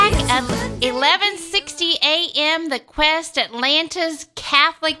960 AM, The Quest, Atlanta's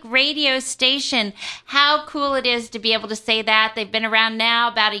Catholic radio station. How cool it is to be able to say that. They've been around now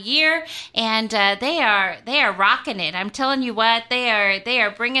about a year, and they are rocking it. I'm telling you what, they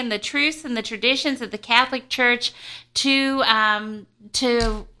are bringing the truths and the traditions of the Catholic Church to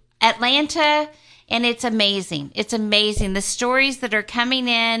Atlanta. And it's amazing. It's amazing. The stories that are coming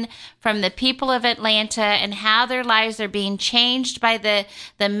in from the people of Atlanta and how their lives are being changed by the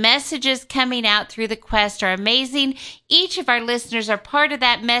messages coming out through the Quest are amazing. Each of our listeners are part of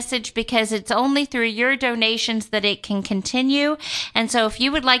that message because it's only through your donations that it can continue. And so if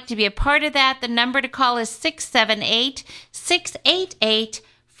you would like to be a part of that, the number to call is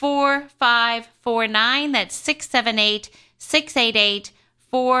 678-688-4549. That's 678-688-4549.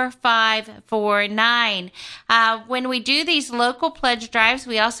 4549. When we do these local pledge drives,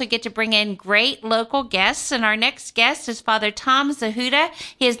 we also get to bring in great local guests. And our next guest is Father Tom Zahuta.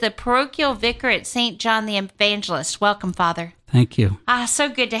 He is the parochial vicar at St. John the Evangelist. Welcome, Father. Thank you. So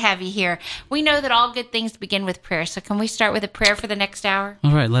good to have you here. We know that all good things begin with prayer. So can we start with a prayer for the next hour?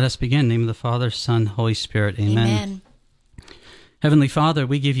 All right, let us begin. In the name of the Father, Son, Holy Spirit. Amen. Amen. Heavenly Father,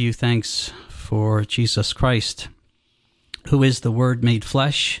 we give you thanks for Jesus Christ, who is the Word made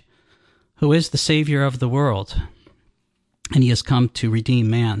flesh, who is the Savior of the world, and he has come to redeem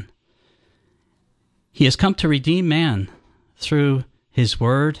man. He has come to redeem man through his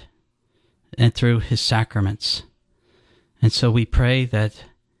Word and through his sacraments. And so we pray that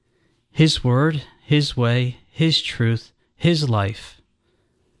his Word, his way, his truth, his life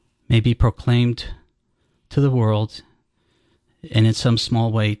may be proclaimed to the world, and in some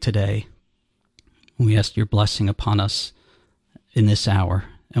small way today. We ask your blessing upon us in this hour,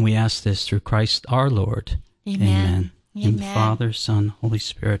 and we ask this through Christ our Lord. Amen. Amen. In the Amen. Father, Son, Holy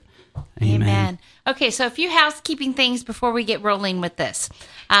Spirit. Amen. Amen. Okay, so a few housekeeping things before we get rolling with this.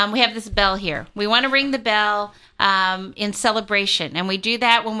 We have this bell here. We want to ring the bell in celebration, and we do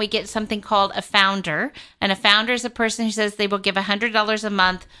that when we get something called a founder. And a founder is a person who says they will give $100 a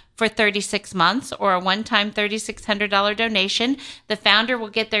month for 36 months, or a one-time $3,600 donation. The founder will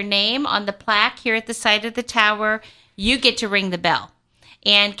get their name on the plaque here at the side of the tower. You get to ring the bell.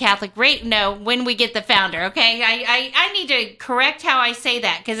 And Catholic when we get the founder, okay? I need to correct how I say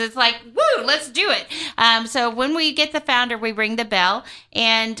that because it's like, woo, let's do it. So when we get the founder, we ring the bell.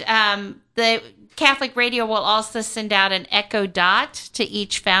 And the Catholic Radio will also send out an echo dot to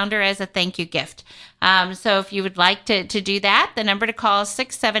each founder as a thank you gift. So if you would like to do that, the number to call is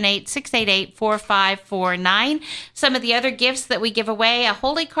 678-688-4549. Some of the other gifts that we give away, a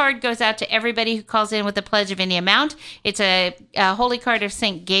holy card goes out to everybody who calls in with a pledge of any amount. It's a holy card of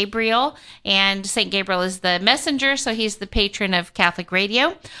St. Gabriel, and St. Gabriel is the messenger, so he's the patron of Catholic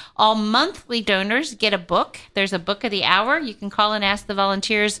Radio. All monthly donors get a book. There's a book of the hour. You can call and ask the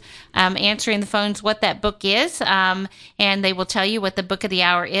volunteers answering the phones what that book is, and they will tell you what the book of the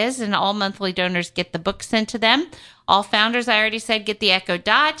hour is, and all monthly donors get the book sent to them. All founders, I already said, get the echo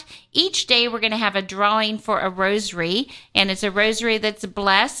dot. Each day we're going to have a drawing for a rosary, and it's a rosary that's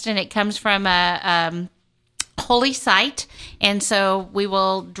blessed, and it comes from a holy site. And so we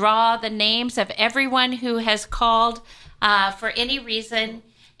will draw the names of everyone who has called for any reason,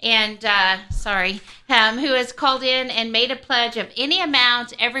 and who has called in and made a pledge of any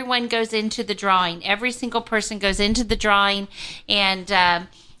amount. Everyone goes into the drawing. Every single person goes into the drawing, and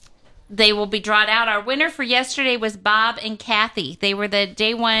they will be drawn out. Our winner for yesterday was Bob and Kathy. They were the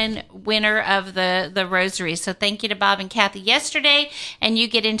day one winner of the rosary. So thank you to Bob and Kathy yesterday, and you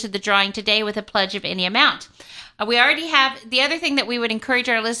get into the drawing today with a pledge of any amount. We already have, the other thing that we would encourage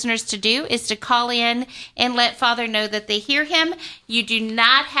our listeners to do is to call in and let Father know that they hear him. You do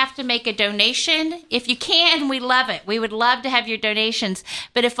not have to make a donation. If you can, we love it. We would love to have your donations.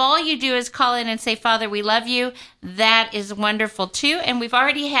 But if all you do is call in and say, Father, we love you, that is wonderful too. And we've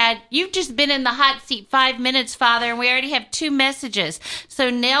already you've just been in the hot seat 5 minutes, Father, and we already have 2 messages. So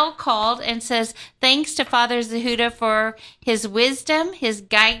Nell called and says, thanks to Father Zahuta for his wisdom, his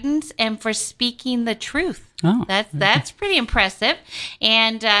guidance, and for speaking the truth. Oh, that's pretty impressive.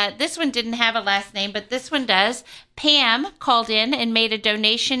 And this one didn't have a last name, but this one does. Pam called in and made a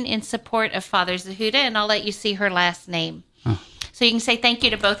donation in support of Father Zahuta, and I'll let you see her last name. Oh. So you can say thank you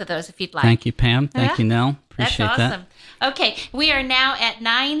to both of those if you'd like. Thank you, Pam. Thank you, Nell. Appreciate That's awesome. That. Okay, we are now at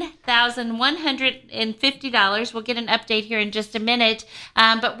 $9,150. We'll get an update here in just a minute,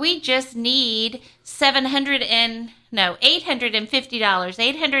 but we just need $850.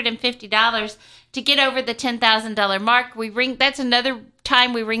 $850 to get over the $10,000 mark. That's another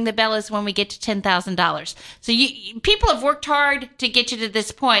time we ring the bell is when we get to $10,000. So people have worked hard to get you to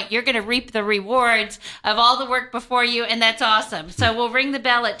this point. You're going to reap the rewards of all the work before you, and that's awesome. So we'll ring the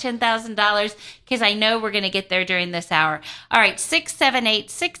bell at $10,000 because I know we're going to get there during this hour. All right,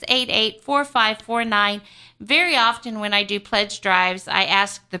 678-688-4549. Very often when I do pledge drives, I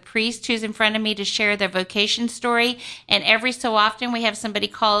ask the priest who's in front of me to share their vocation story. And every so often we have somebody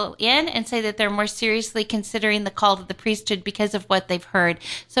call in and say that they're more seriously considering the call to the priesthood because of what they've heard.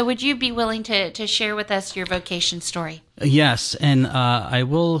 So would you be willing to share with us your vocation story? Yes, and I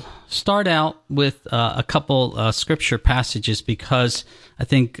will start out with a couple scripture passages because I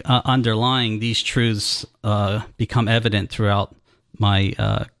think underlying these truths become evident throughout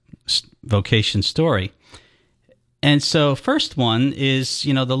my vocation story. And so first one is,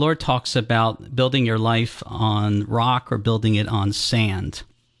 the Lord talks about building your life on rock or building it on sand.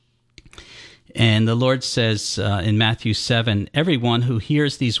 And the Lord says in Matthew 7, "Everyone who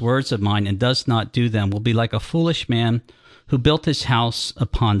hears these words of mine and does not do them will be like a foolish man who built his house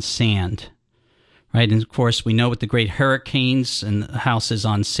upon sand." Right? And of course, we know with the great hurricanes and houses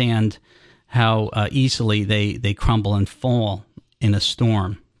on sand, how easily they crumble and fall in a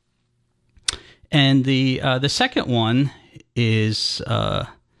storm. And the second one is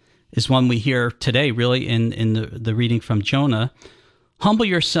one we hear today, really, in the reading from Jonah. "Humble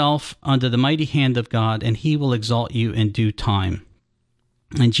yourself under the mighty hand of God, and he will exalt you in due time."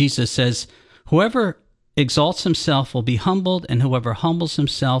 And Jesus says, "Whoever exalts himself will be humbled, and whoever humbles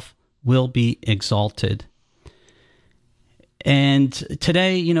himself will be exalted." And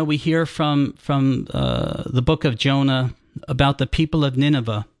today, we hear from the book of Jonah about the people of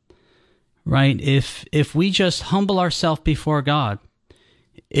Nineveh. Right? If we just humble ourselves before God,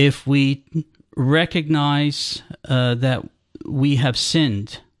 if we recognize that we have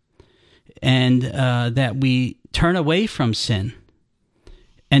sinned and that we turn away from sin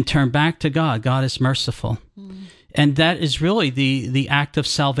and turn back to God, God is merciful. Mm. And that is really the act of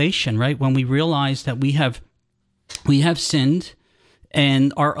salvation, right? When we realize that we have sinned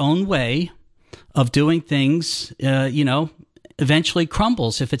and our own way of doing things, eventually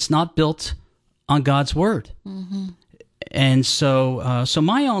crumbles if it's not built on God's word. Mm-hmm. And so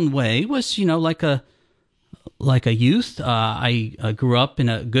my own way was, like a youth. I grew up in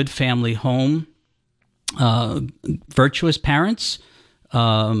a good family home, virtuous parents.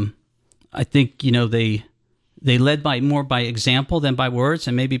 I think they led more by example than by words,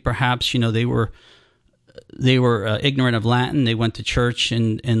 and maybe perhaps they were ignorant of Latin. They went to church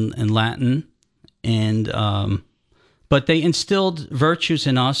in Latin, and but they instilled virtues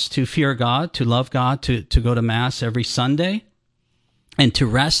in us to fear God, to love God, to go to Mass every Sunday, and to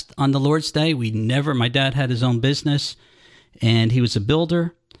rest on the Lord's Day. My dad had his own business, and he was a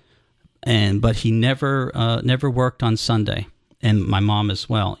builder, but he never worked on Sunday, and my mom as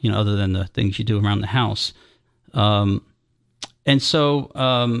well, other than the things you do around the house. And so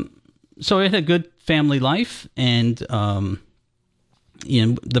it had a good family life, and the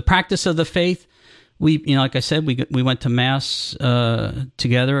practice of the faith. We, like I said, we went to Mass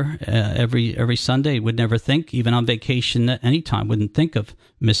together every Sunday. Would never think, even on vacation at any time, wouldn't think of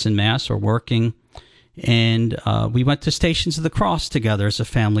missing Mass or working. And we went to Stations of the Cross together as a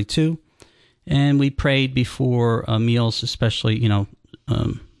family too. And we prayed before meals, especially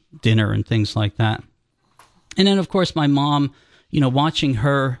dinner and things like that. And then, of course, my mom, watching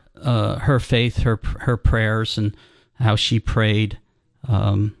her faith, her prayers, and how she prayed.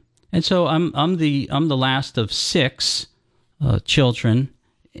 And so I'm the last of 6 children,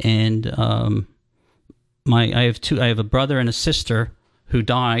 and I have a brother and a sister who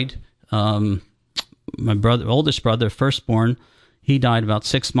died. My oldest brother, firstborn, he died about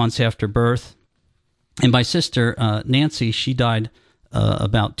 6 months after birth, and my sister Nancy, she died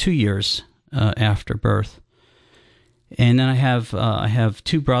about 2 years after birth. And then I have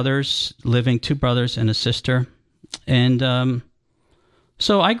 2 brothers and a sister, and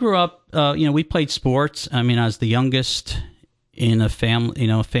so I grew up, we played sports. I mean, I was the youngest in a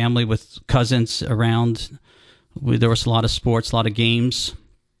family with cousins around. There was a lot of sports, a lot of games.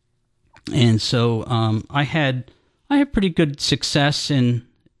 And so I had pretty good success in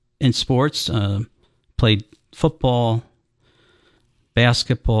sports. Played football,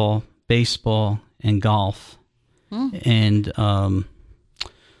 basketball, baseball, and golf. Mm. And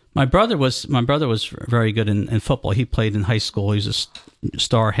my brother was very good in football. He played in high school. He was a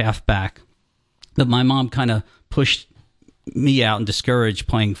star halfback. But my mom kind of pushed me out and discouraged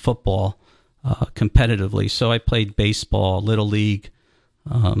playing football competitively. So I played baseball, little league,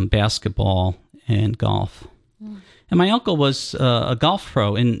 basketball, and golf. Mm. And my uncle was a golf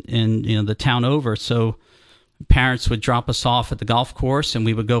pro in the town over. So parents would drop us off at the golf course, and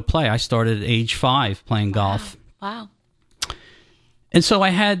we would go play. I started at age 5 playing golf. Wow. And so I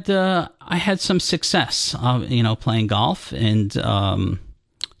had some success, playing golf, and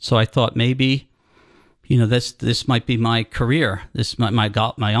so I thought maybe, this might be my career.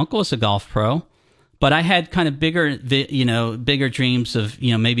 My uncle is a golf pro, but I had kind of bigger dreams of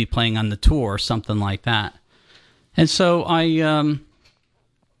maybe playing on the tour or something like that. And so I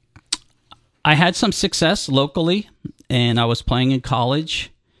had some success locally, and I was playing in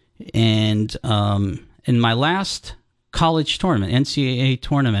college, and in my last college tournament, NCAA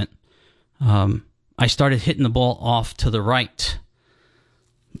tournament, I started hitting the ball off to the right,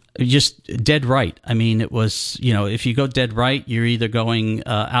 just dead right. I mean, it was, if you go dead right, you're either going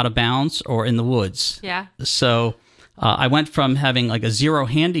out of bounds or in the woods. Yeah. So I went from having like a 0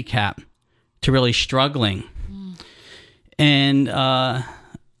 handicap to really struggling. And I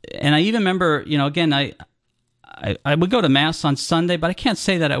even remember, again, I would go to Mass on Sunday, but I can't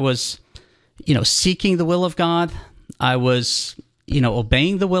say that I was, seeking the will of God. I was,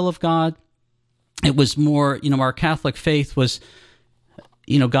 obeying the will of God. It was more, our Catholic faith was,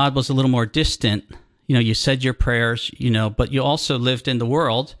 God was a little more distant. You said your prayers, but you also lived in the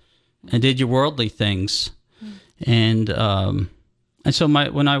world and did your worldly things. And so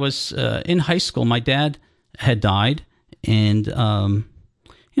when I was in high school, my dad had died, and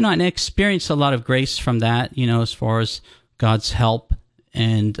and I experienced a lot of grace from that, as far as God's help,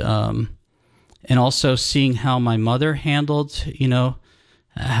 and also seeing how my mother handled,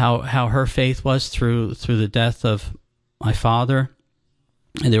 how her faith was through the death of my father.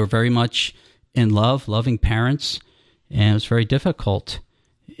 And they were very much in love, loving parents, and it was very difficult.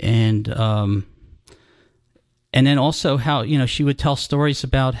 And then also how, she would tell stories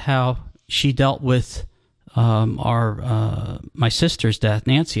about how she dealt with my sister's death,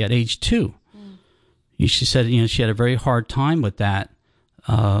 Nancy, at age 2. She said, she had a very hard time with that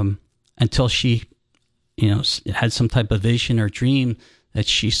until she, had some type of vision or dream that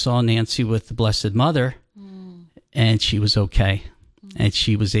she saw Nancy with the Blessed Mother, and she was okay, and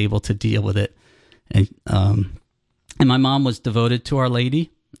she was able to deal with it. And my mom was devoted to Our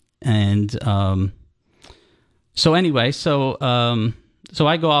Lady, and so anyway, so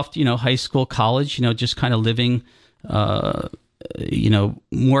I go off to, high school, college, just kind of living,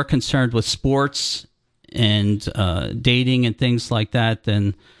 more concerned with sports and dating and things like that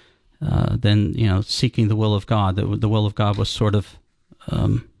than seeking the will of God. The will of God was sort of,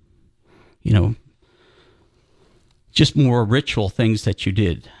 just more ritual things that you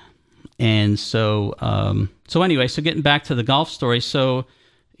did. And so anyway, so getting back to the golf story, so,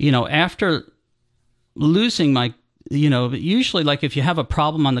 after losing my, usually like if you have a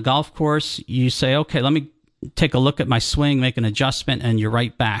problem on the golf course, you say, okay, let me take a look at my swing, make an adjustment, and you're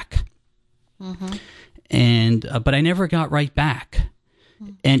right back. Mm-hmm. And but I never got right back.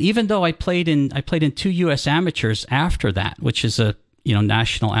 Mm-hmm. And even though I played in 2 U.S. amateurs after that, which is a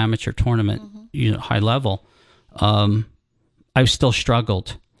national amateur tournament, high level, I still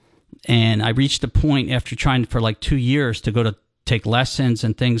struggled. And I reached a point after trying for like 2 years to go to take lessons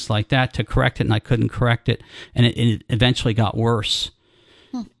and things like that to correct it, and I couldn't correct it, and it eventually got worse.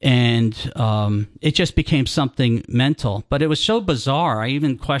 And it just became something mental. But it was so bizarre. I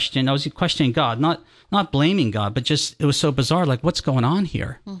was questioning God, not blaming God, but just it was so bizarre. Like, what's going on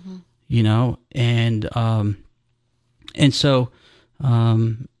here? And so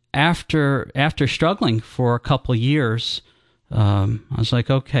after struggling for a couple of years, I was like,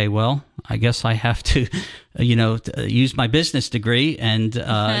 okay, well, I guess I have to, use my business degree and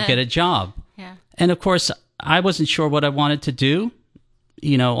get a job. Yeah. And of course, I wasn't sure what I wanted to do.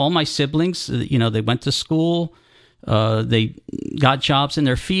 All my siblings, they went to school, they got jobs in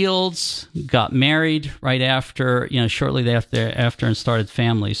their fields, got married right after, shortly after and started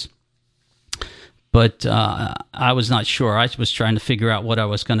families. But I was not sure. I was trying to figure out what I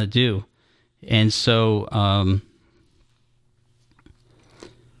was going to do. And so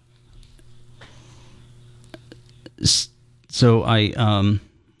I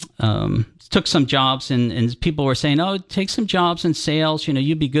took some jobs, and people were saying, oh, take some jobs in sales,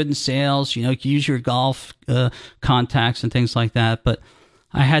 you'd be good in sales, use your golf contacts and things like that. But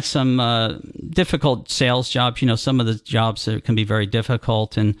I had some difficult sales jobs, some of the jobs that can be very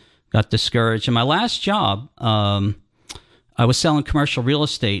difficult, and got discouraged. And my last job, I was selling commercial real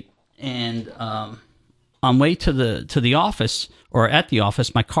estate, and on way to the office, or at the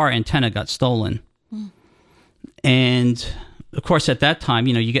office, my car antenna got stolen. And of course, at that time,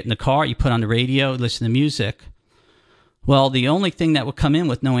 you get in the car, you put on the radio, listen to music. Well, the only thing that would come in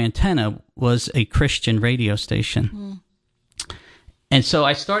with no antenna was a Christian radio station. And so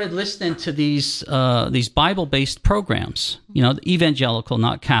I started listening to these Bible-based programs, evangelical,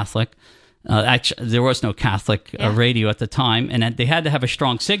 not Catholic. Actually, there was no Catholic radio at the time, and they had to have a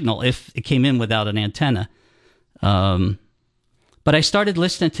strong signal if it came in without an antenna. But I started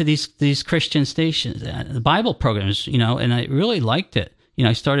listening to these Christian stations, the Bible programs, and I really liked it.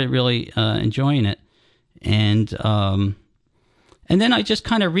 I started really enjoying it, and then I just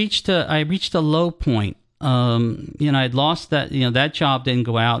kind of reached a low point. I'd lost that. That job didn't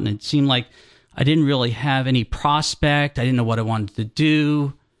go out, and it seemed like I didn't really have any prospect. I didn't know what I wanted to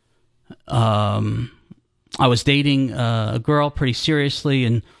do. I was dating a girl pretty seriously,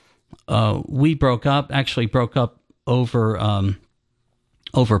 and we broke up over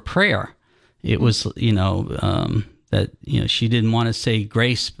prayer. It was, that, she didn't want to say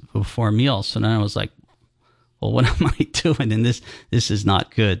grace before meals. So then I was like, well, what am I doing? And this is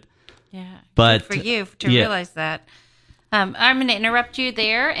not good. Yeah. But good for you to realize that. I'm going to interrupt you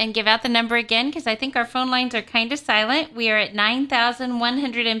there and give out the number again, because I think our phone lines are kind of silent. We are at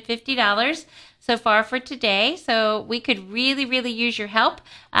 $9,150 so far for today. So we could really, really use your help.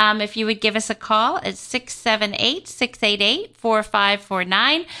 If you would give us a call at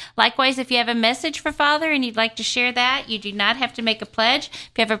 678-688-4549. Likewise, if you have a message for Father and you'd like to share that, you do not have to make a pledge.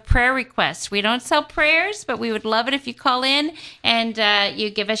 If you have a prayer request, we don't sell prayers, but we would love it if you call in and you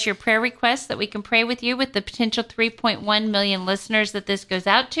give us your prayer request that we can pray with you with the potential 3.1 million listeners that this goes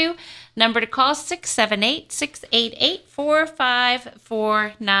out to. Number to call,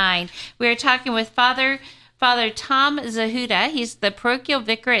 678-688-4549. We are talking with Father Tom Zahuta. He's the parochial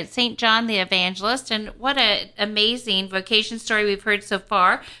vicar at St. John the Evangelist, and what an amazing vocation story we've heard so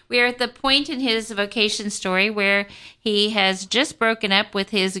far. We are at the point in his vocation story where he has just broken up with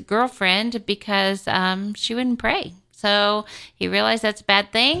his girlfriend because she wouldn't pray. So he realized that's a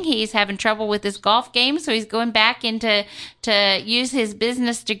bad thing. He's having trouble with his golf game, so he's going back into to use his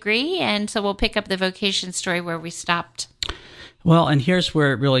business degree, and so we'll pick up the vocation story where we stopped. Well, and here's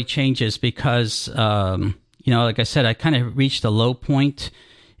where it really changes because, like I said, I kind of reached a low point,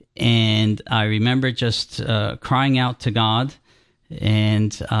 and I remember just crying out to God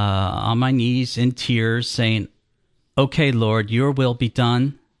and on my knees in tears saying, okay, Lord, your will be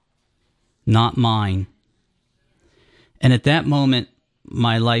done, not mine. And at that moment,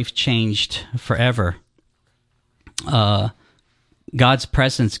 my life changed forever. God's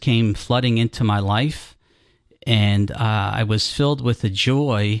presence came flooding into my life, and I was filled with a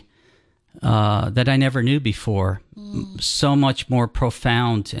joy that I never knew before, so much more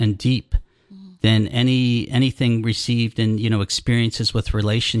profound and deep than anything received in experiences with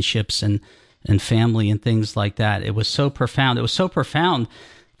relationships and family and things like that. It was so profound. It was so profound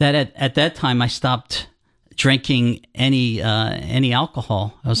that at that time I stopped drinking any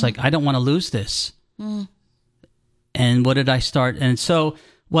alcohol. I was like, I don't want to lose this. And what did I start? And so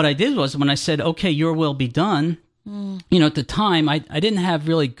what I did was when I said, okay, your will be done, at the time I didn't have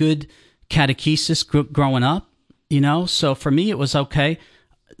really good catechesis growing up, so for me it was okay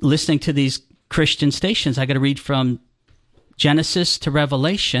listening to these Christian stations. I got to read from Genesis to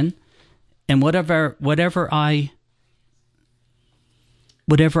Revelation, and whatever I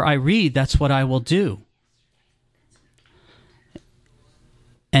read, that's what I will do.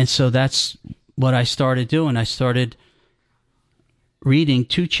 And so that's what I started doing. I started reading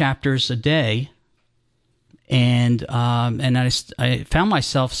 2 chapters a day, and I found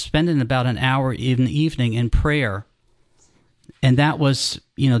myself spending about an hour in the evening in prayer, and that was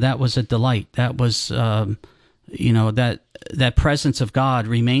a delight. That was that presence of God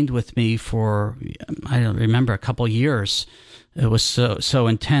remained with me for I don't remember a couple years. It was so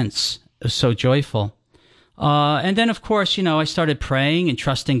intense, it was so joyful. And then, of course, I started praying and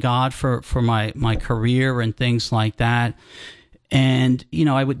trusting God for my career and things like that. And,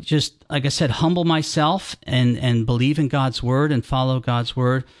 I would just, like I said, humble myself and believe in God's word and follow God's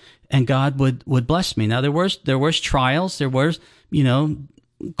word, and God would bless me. Now, there was trials, there was,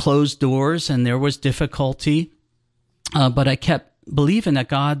 closed doors, and there was difficulty, but I kept believing that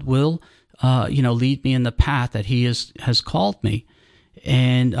God will, lead me in the path that He has called me.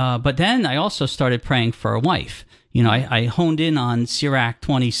 And but then I also started praying for a wife. I honed in on Sirach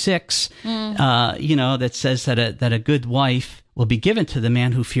 26, that says that a good wife will be given to the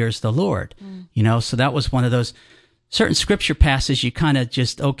man who fears the Lord. So that was one of those certain scripture passages you kind of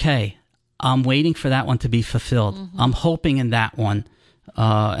just, okay, I'm waiting for that one to be fulfilled. I'm hoping in that one.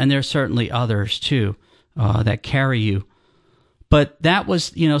 And there's certainly others too that carry you. But that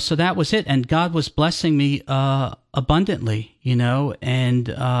was, so that was it. And God was blessing me abundantly,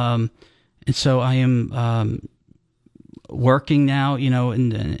 and so I am working now,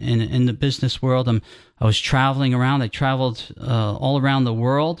 in the business world. I was traveling around. I traveled all around the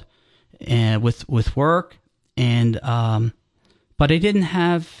world, and with work, and but I didn't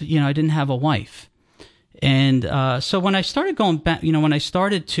have a wife. And so when I started going back, when I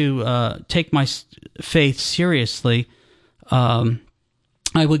started to take my faith seriously, I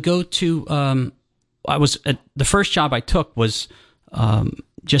would go to. The first job I took was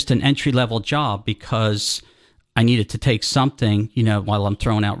just an entry-level job because I needed to take something, while I'm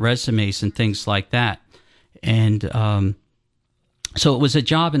throwing out resumes and things like that. And so it was a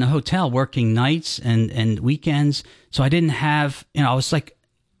job in a hotel, working nights and weekends. So I didn't have, I was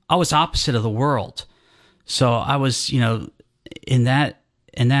opposite of the world. So I was, in that,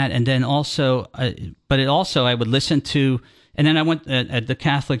 and then also, but it also I would listen to, and then I went at the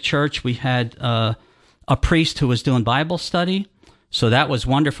Catholic Church. We had a priest who was doing Bible study. So that was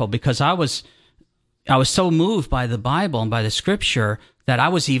wonderful because I was so moved by the Bible and by the Scripture that I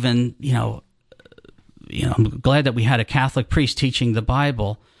was even, I'm glad that we had a Catholic priest teaching the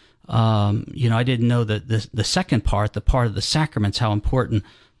Bible. I didn't know the second part, the part of the sacraments, how important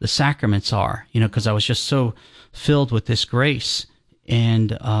the sacraments are, because I was just so filled with this grace.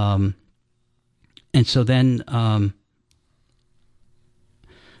 And so then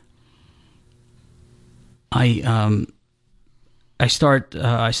I start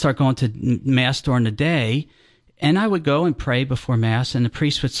going to Mass during the day, and I would go and pray before Mass, and the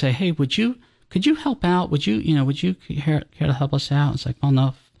priest would say, "Hey, could you help out? Would you care to help us out?" It's like, "Oh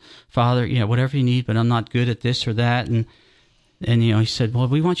no, Father, whatever you need, but I'm not good at this or that." And he said, "Well,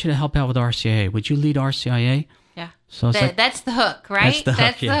 we want you to help out with RCIA. Would you lead RCIA?" Yeah. So that's the hook, right?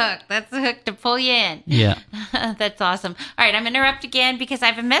 That's the hook. That's the hook to pull you in. Yeah. That's awesome. All right, I'm going to interrupt again because I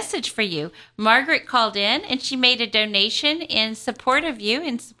have a message for you. Margaret called in, and she made a donation in support of you,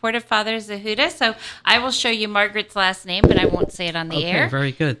 in support of Father Zahuta. So I will show you Margaret's last name, but I won't say it on the air. Okay,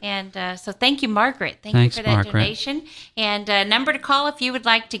 very good. And so thank you, Margaret. Thanks, you for that Margaret. donation. And number to call if you would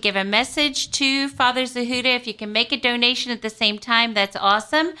like to give a message to Father Zahuta. If you can make a donation at the same time, that's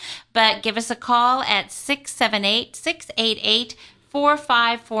awesome. But give us a call at 678-688-4549,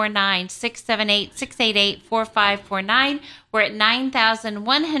 678-688-4549. We're at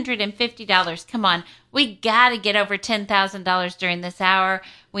 $9,150. Come on, we got to get over $10,000 during this hour.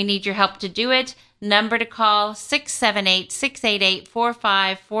 We need your help to do it. Number to call,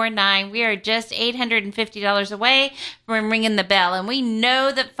 678-688-4549. We are just $850 away from ringing the bell. And we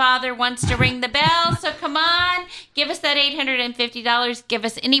know that Father wants to ring the bell. So come on, give us that $850. Give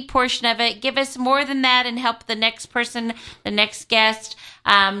us any portion of it. Give us more than that and help the next person, the next guest,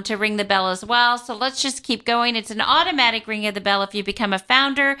 to ring the bell as well. So let's just keep going. It's an automatic ring of the bell. If you become a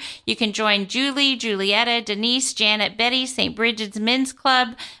founder, you can join Julie, Julietta, Denise, Janet, Betty, St. Bridget's Men's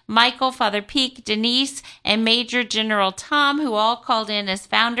Club, Michael, Father Peak, Denise, and Major General Tom, who all called in as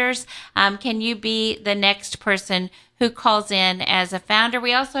founders. Can you be the next person who calls in as a founder?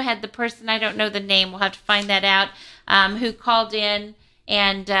 We also had the person, I don't know the name, we'll have to find that out, who called in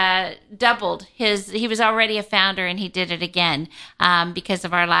and doubled he was already a founder and he did it again because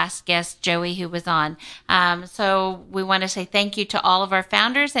of our last guest, Joey, who was on. So we want to say thank you to all of our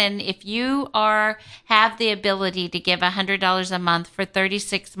founders. And if you have the ability to give $100 a month for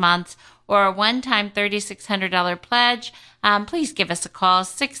 36 months or a one-time $3,600 pledge, please give us a call,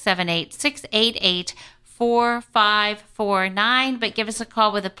 678-688-4549, but give us a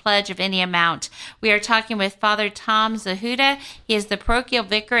call with a pledge of any amount. We are talking with Father Tom Zahuta. He is the parochial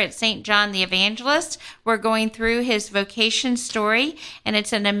vicar at St. John the Evangelist. We're going through his vocation story, and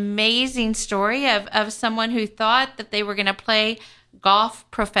it's an amazing story of someone who thought that they were going to play golf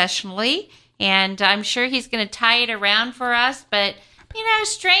professionally, and I'm sure he's going to tie it around for us, but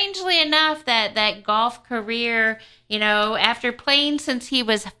strangely enough, that golf career, after playing since he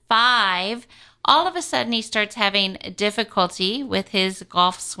was 5, all of a sudden he starts having difficulty with his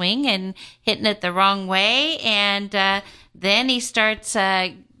golf swing and hitting it the wrong way. And then he starts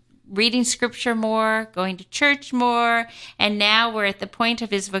reading scripture more, going to church more. And now we're at the point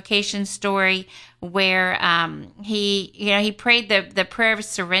of his vocation story where he prayed the prayer of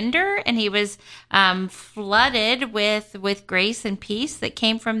surrender, and he was flooded with grace and peace that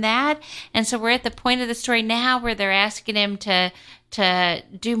came from that. And so we're at the point of the story now where they're asking him to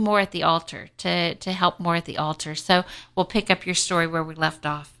do more at the altar, to help more at the altar. So we'll pick up your story where we left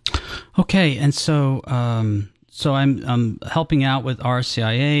off. Okay, and so I'm helping out with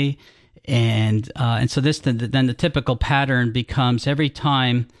RCIA, and so then the typical pattern becomes every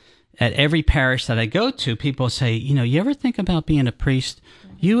time at every parish that I go to, people say, you ever think about being a priest?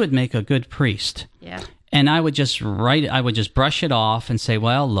 You would make a good priest. Yeah. And I would just brush it off and say,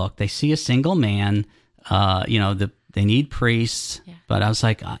 well, look, they see a single man. The They need priests. Yeah. But I was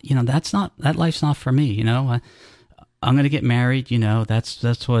like, that life's not for me. I'm going to get married.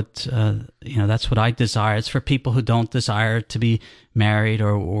 That's what that's what I desire. It's for people who don't desire to be married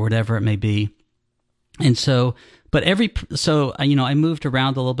or whatever it may be. And so, I moved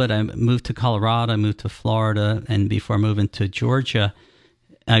around a little bit. I moved to Colorado. I moved to Florida, and before moving to Georgia,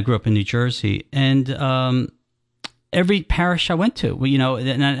 I grew up in New Jersey. And every parish I went to,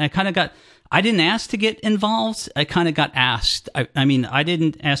 and I kind of got. I didn't ask to get involved. I kind of got asked. I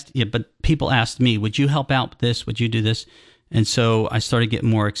didn't ask, but people asked me, would you help out with this? Would you do this? And so I started getting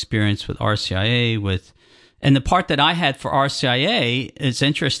more experience with RCIA. And the part that I had for RCIA is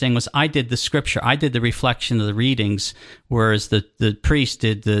interesting was I did the scripture. I did the reflection of the readings, whereas the priest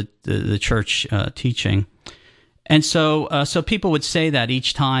did the church teaching. And so people would say that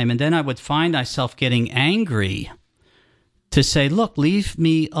each time. And then I would find myself getting angry to say, look, leave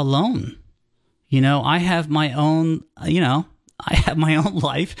me alone. I have my own,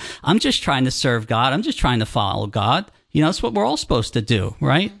 life. I'm just trying to serve God. I'm just trying to follow God. That's what we're all supposed to do,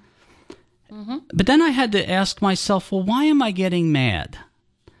 right? Mm-hmm. But then I had to ask myself, well, why am I getting mad?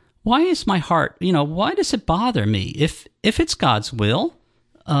 Why is my heart, why does it bother me? If it's God's will,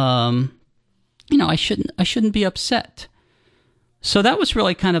 I shouldn't be upset. So that was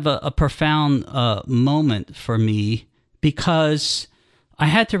really kind of a profound moment for me, because I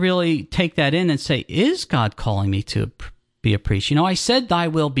had to really take that in and say, is God calling me to be a priest? I said, thy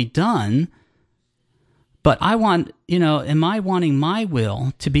will be done, but I want, am I wanting my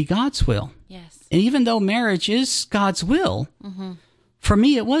will to be God's will? Yes. And even though marriage is God's will, mm-hmm. for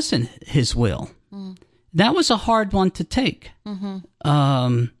me, it wasn't his will. Mm. That was a hard one to take. Mm-hmm.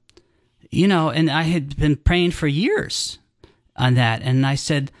 And I had been praying for years on that. And I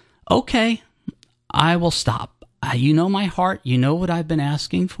said, okay, I will stop. You know my heart. You know what I've been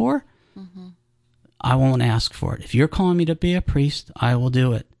asking for. Mm-hmm. I won't ask for it. If you're calling me to be a priest, I will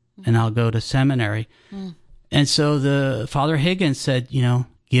do it. Mm-hmm. And I'll go to seminary. Mm. And so the Father Higgins said,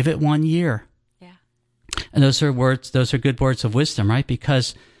 give it 1 year. Yeah. And those are good words of wisdom, right?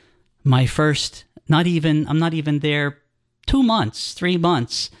 Because my first, I'm not even there 2 months, 3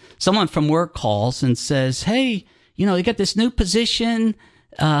 months. Someone from work calls and says, hey, they got this new position.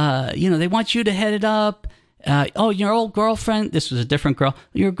 They want you to head it up. Your old girlfriend, this was a different girl,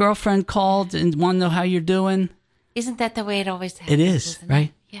 your girlfriend called and wanted to know how you're doing. Isn't that the way it always happens? It is, right?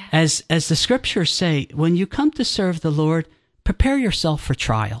 It? Yeah. As the scriptures say, when you come to serve the Lord, prepare yourself for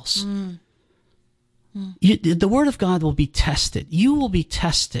trials. Mm. Mm. The word of God will be tested. You will be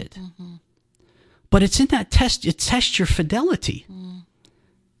tested. Mm-hmm. But it's in that test, it tests your fidelity. Mm.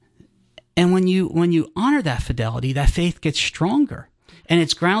 And when you honor that fidelity, that faith gets stronger. And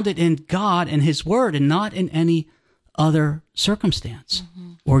it's grounded in God and his word and not in any other circumstance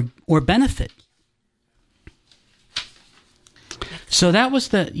mm-hmm. or benefit. So that was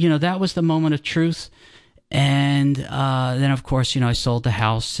the moment of truth. And then, of course, I sold the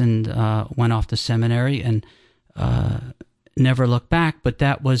house and went off to seminary and never looked back. But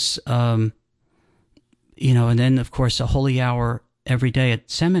that was, and then, of course, a holy hour every day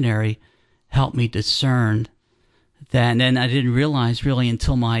at seminary helped me discern that. And then I didn't realize really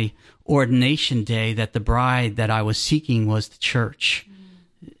until my ordination day that the bride that I was seeking was the church.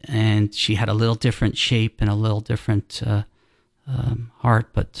 And she had a little different shape and a little different heart,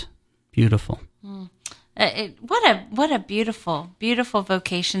 but beautiful. What a beautiful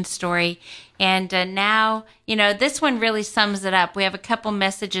vocation story. And now, this one really sums it up. We have a couple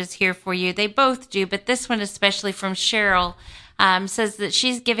messages here for you. They both do, but this one especially from Cheryl says that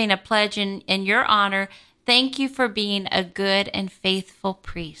she's giving a pledge in your honor. Thank you for being a good and faithful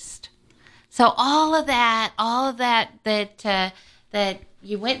priest. So all of that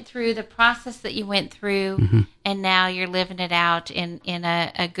you went through, the process that you went through, mm-hmm. and now you're living it out in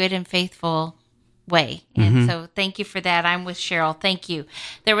a good and faithful way. And mm-hmm. so thank you for that. I'm with Cheryl. Thank you.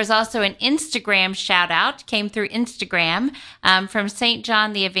 There was also an Instagram shout out, came through Instagram from St.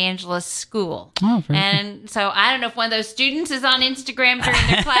 John the Evangelist School. Oh, very and so I don't know if one of those students is on Instagram during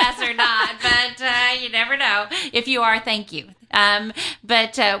their class or not, but you never know. If you are, thank you.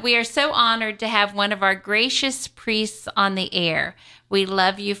 But we are so honored to have one of our gracious priests on the air. We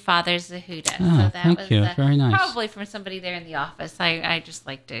love you, Father Zahuta. Oh, so that thank was you. Very nice. Probably from somebody there in the office. I just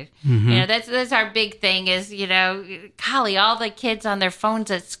like to, mm-hmm. That's our big thing is, golly, all the kids on their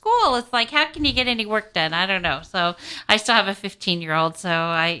phones at school. It's like, how can you get any work done? I don't know. So I still have a 15-year-old, so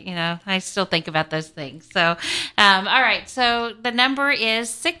I still think about those things. So, all right. So the number is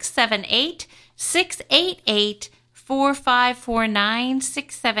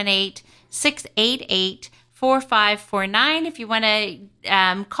 678-688-4549, 678-688-4549. 4549. If you want to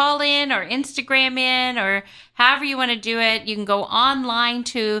call in or Instagram in or however you want to do it, you can go online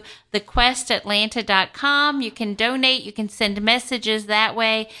to thequestatlanta.com. You can donate. You can send messages that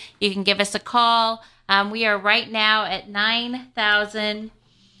way. You can give us a call. We are right now at $9,305.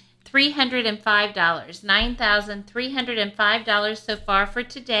 $9,305 so far for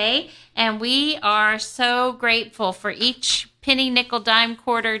today. And we are so grateful for each penny, nickel, dime,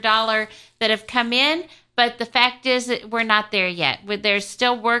 quarter, dollar that have come in. But the fact is that we're not there yet. There's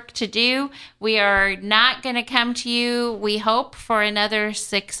still work to do. We are not going to come to you, we hope, for another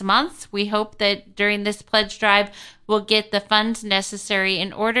 6 months. We hope that during this pledge drive, we'll get the funds necessary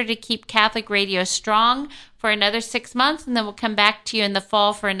in order to keep Catholic Radio strong for another 6 months, and then we'll come back to you in the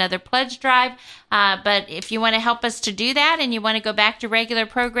fall for another pledge drive. But if you want to help us to do that and you want to go back to regular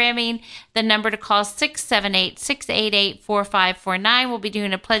programming, the number to call is 678-688-4549. We'll be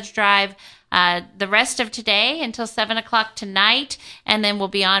doing a pledge drive the rest of today until 7 o'clock tonight, and then we'll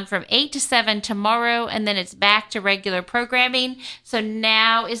be on from 8 to 7 tomorrow, and then it's back to regular programming. So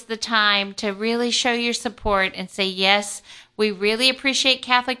now is the time to really show your support and say, yes, we really appreciate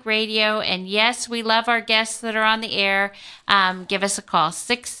Catholic Radio, and yes, we love our guests that are on the air. Give us a call,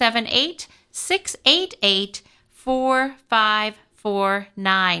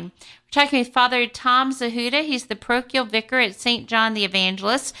 678-688-4549. Talking with Father Tom Zahuta. He's the parochial vicar at St. John the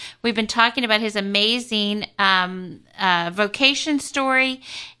Evangelist. We've been talking about his amazing vocation story,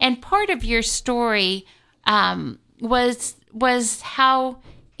 and part of your story was how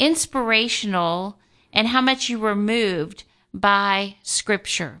inspirational and how much you were moved by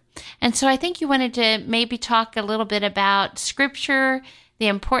Scripture. And so I think you wanted to maybe talk a little bit about Scripture, the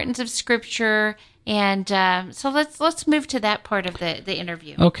importance of Scripture. And so let's move to that part of the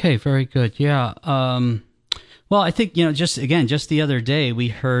interview. Okay, very good. Yeah. Well, I think, just the other day we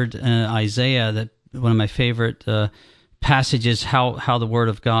heard Isaiah, that one of my favorite passages, how the Word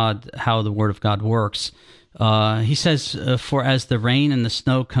of God works. He says, "For as the rain and the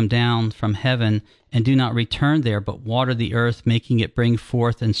snow come down from heaven and do not return there, but water the earth, making it bring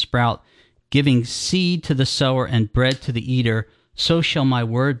forth and sprout, giving seed to the sower and bread to the eater, so shall my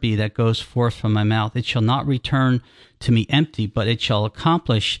word be that goes forth from my mouth. It shall not return to me empty, but it shall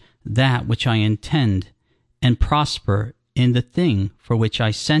accomplish that which I intend and prosper in the thing for which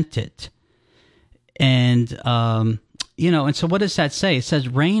I sent it." And, and so what does that say? It says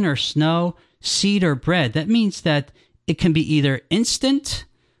rain or snow, seed or bread. That means that it can be either instant.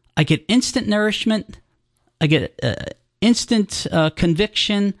 I get instant nourishment. I get instant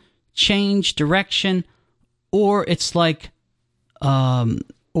conviction, change, direction, or it's like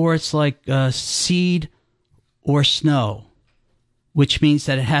seed or snow, which means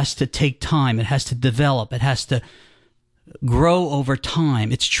that it has to take time, it has to develop, it has to grow over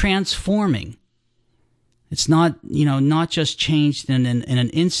time. It's transforming. It's not just changed in an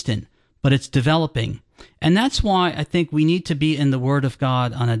instant, but it's developing. And that's why I think we need to be in the Word of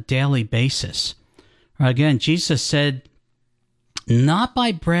God on a daily basis. Again, Jesus said, "Not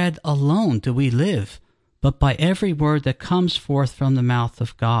by bread alone do we live, but by every word that comes forth from the mouth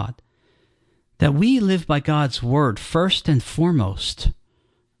of God." That we live by God's word first and foremost,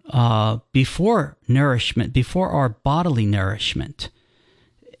 before nourishment, before our bodily nourishment.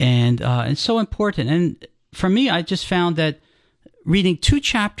 And it's so important. And for me, I just found that reading 2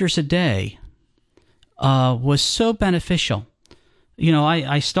 chapters a day was so beneficial.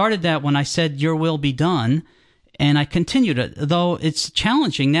 I started that when I said, "Your will be done," and I continued it, though it's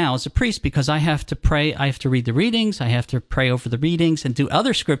challenging now as a priest because I have to pray, I have to read the readings, I have to pray over the readings and do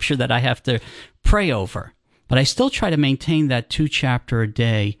other scripture that I have to pray over. But I still try to maintain that 2 chapter a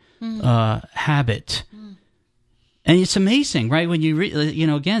day habit. And it's amazing, right? When you read,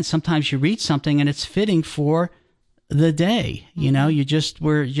 again, sometimes you read something and it's fitting for the day.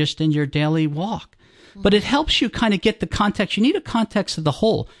 We're just in your daily walk. But it helps you kind of get the context. You need a context of the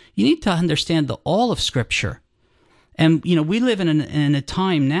whole. You need to understand all of Scripture. And, we live in a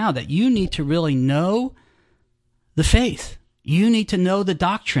time now that you need to really know the faith. You need to know the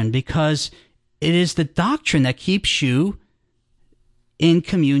doctrine, because it is the doctrine that keeps you in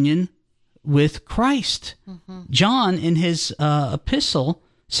communion with Christ. Mm-hmm. John, in his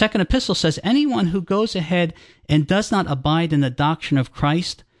second epistle, says, "Anyone who goes ahead and does not abide in the doctrine of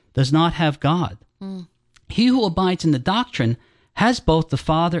Christ does not have God. Mm. He who abides in the doctrine has both the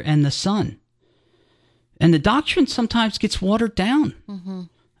Father and the Son." And the doctrine sometimes gets watered down.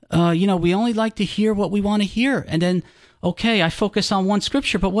 Mm-hmm. We only like to hear what we want to hear. And then, okay, I focus on one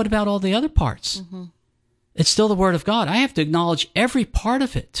scripture, but what about all the other parts? Mm-hmm. It's still the Word of God. I have to acknowledge every part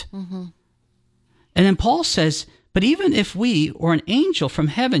of it. Mm-hmm. And then Paul says, "But even if we or an angel from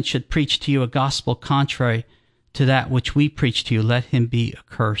heaven should preach to you a gospel contrary to that which we preach to you, let him be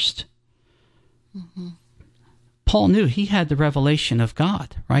accursed. Mm-hmm. Paul knew he had the revelation of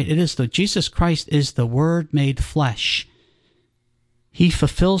God, right? Jesus Christ is the Word made flesh. He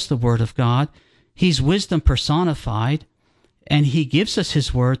fulfills the Word of God. He's wisdom personified, and he gives us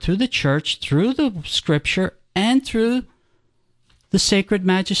his Word through the church, through the Scripture, and through the sacred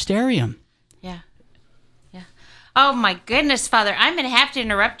magisterium. Yeah. Oh, my goodness, Father. I'm going to have to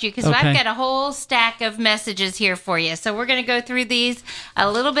interrupt you because I've got a whole stack of messages here for you. So we're going to go through these a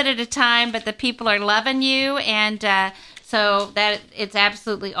little bit at a time, but the people are loving you, and so that it's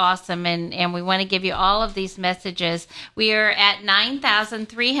absolutely awesome, and we want to give you all of these messages. We are at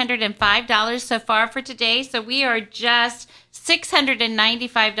 $9,305 so far for today, so we are just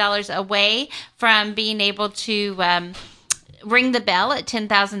 $695 away from being able to ring the bell at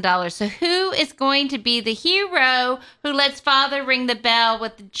 $10,000. So who is going to be the hero who lets Father ring the bell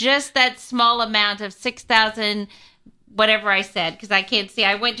with just that small amount of 6,000, whatever I said, because I can't see.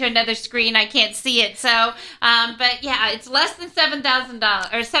 I went to another screen. I can't see it. So, but yeah, it's less than $7,000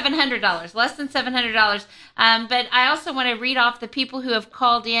 or $700, less than $700. But I also want to read off the people who have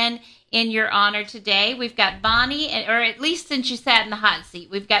called in your honor today. We've got Bonnie, or at least since you sat in the hot seat,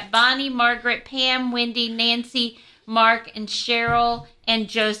 we've got Bonnie, Margaret, Pam, Wendy, Nancy, Mark, and Cheryl, and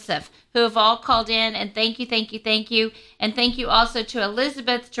Joseph, who have all called in, and thank you. And thank you also to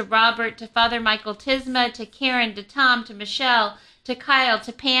Elizabeth, to Robert, to Father Michael Tisma, to Karen, to Tom, to Michelle, to Kyle,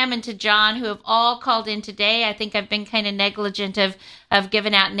 to Pam, and to John, who have all called in today. I think I've been kind of negligent of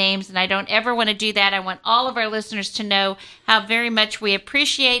giving out names, and I don't ever want to do that. I want all of our listeners to know how very much we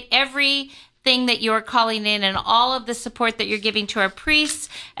appreciate everything that you're calling in and all of the support that you're giving to our priests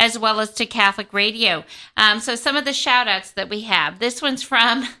as well as to Catholic Radio. So some of the shout outs that we have. This one's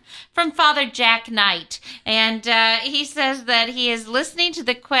from Father Jack Knight. And he says that he is listening to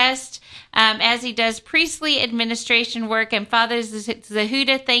the quest as he does priestly administration work. And Father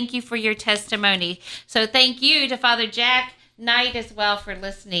Zahuta, thank you for your testimony. So thank you to Father Jack Knight as well for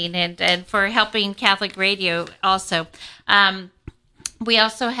listening and for helping Catholic Radio also. We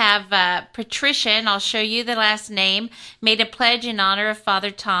also have Patricia, and I'll show you the last name, made a pledge in honor of Father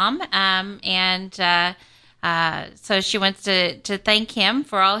Tom, so she wants to thank him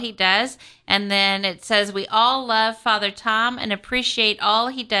for all he does. And then it says, we all love Father Tom and appreciate all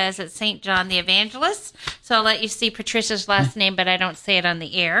he does at St. John the Evangelist. So I'll let you see Patricia's last name, but I don't say it on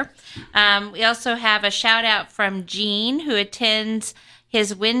the air. We also have a shout out from Jean, who attends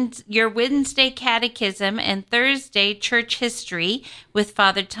your Wednesday catechism and Thursday church history with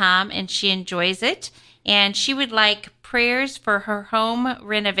Father Tom, and she enjoys it. And she would like prayers for her home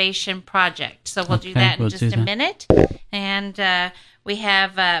renovation project. So we'll do that in just a minute. And we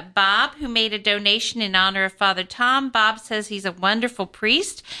have Bob, who made a donation in honor of Father Tom. Bob says he's a wonderful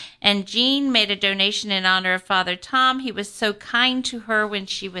priest. And Jean made a donation in honor of Father Tom. He was so kind to her when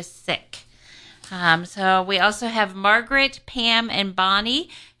she was sick. So we also have Margaret, Pam, and Bonnie,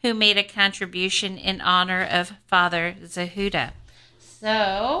 who made a contribution in honor of Father Zahuta.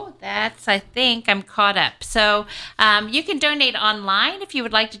 So that's, I think, I'm caught up. So you can donate online if you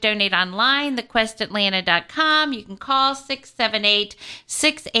would like to donate online, thequestatlanta.com. You can call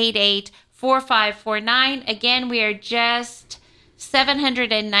 678-688-4549. Again, we are just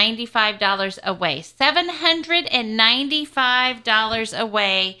 $795 away. $795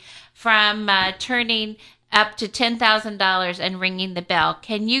 away from turning up to $10,000 and ringing the bell.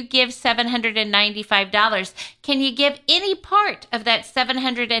 Can you give $795? Can you give any part of that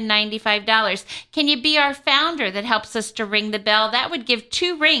 $795? Can you be our founder that helps us to ring the bell? That would give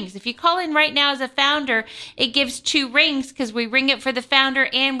 2 rings. If you call in right now as a founder, it gives 2 rings because we ring it for the founder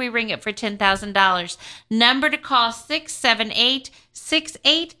and we ring it for $10,000. Number to call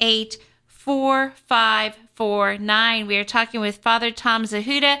 678-688-4549. We are talking with Father Tom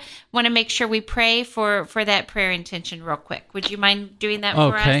Zahuta. Want to make sure we pray for that prayer intention real quick. Would you mind doing that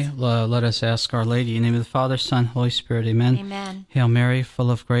for us? Okay. Let us ask Our Lady. In the name of the Father, Son, Holy Spirit. Amen. Amen. Hail Mary, full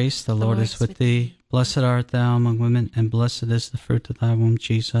of grace, the Lord is with thee. Blessed art thou among women, and blessed is the fruit of thy womb,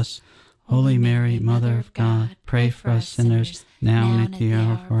 Jesus. Holy Mary, Mother of God, pray for us sinners, now and at the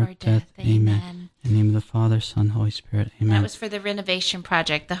hour of our death. Amen. In the name of the Father, Son, Holy Spirit. Amen. That was for the renovation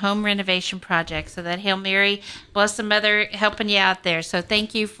project, the home renovation project. So that Hail Mary, Blessed Mother, helping you out there. So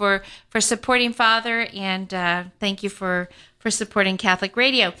thank you for supporting Father, and thank you for supporting Catholic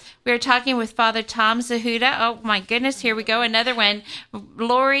Radio. We are talking with Father Tom Zahuta. Oh, my goodness, here we go. Another one.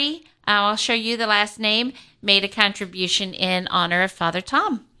 Lori, I'll show you the last name, made a contribution in honor of Father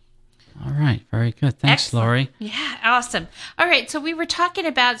Tom. All right. Very good. Thanks, excellent. Lori. Yeah, awesome. All right. So we were talking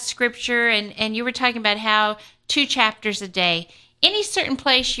about Scripture, and you were talking about how 2 chapters a day any certain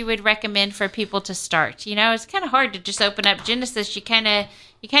place you would recommend for people to start? It's kind of hard to just open up Genesis. You kind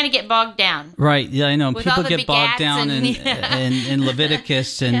of get bogged down. Right. Yeah, I know. With People all the get bogged down in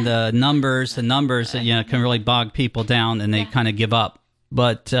Leviticus and Numbers. The numbers that can really bog people down, and they kind of give up.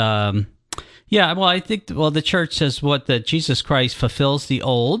 But I think the church says that Jesus Christ fulfills the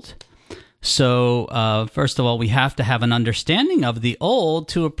old. So first of all, we have to have an understanding of the old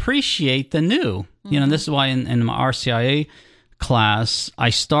to appreciate the new. And this is why in my RCIA class, I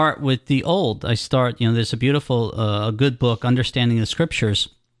start with the old. I start, there's a beautiful, a good book, Understanding the Scriptures,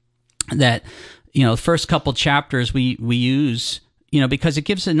 that, the first couple chapters we use, because it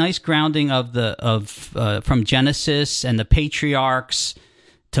gives a nice grounding from Genesis and the patriarchs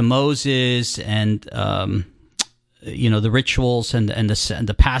to Moses and, the rituals and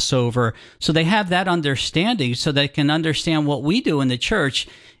the Passover. So they have that understanding so they can understand what we do in the church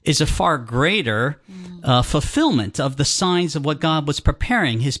is a far greater fulfillment of the signs of what God was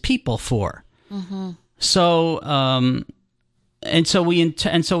preparing his people for. Mm-hmm. So,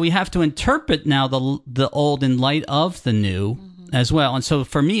 so we have to interpret now the old in light of the new as well. And so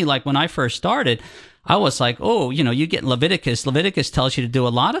for me, like when I first started, I was like, you get Leviticus. Leviticus tells you to do a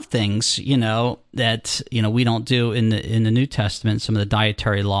lot of things, that, we don't do in the New Testament, some of the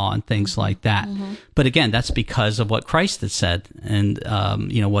dietary law and things like that. Mm-hmm. But again, that's because of what Christ had said and,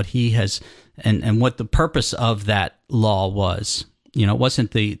 what he has and what the purpose of that law was. It wasn't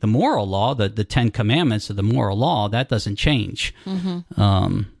the moral law, the 10 commandments of the moral law, that doesn't change.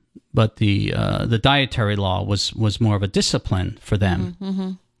 Mm-hmm. But the dietary law was more of a discipline for them.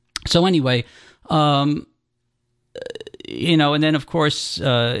 Mm-hmm. So anyway, and then of course,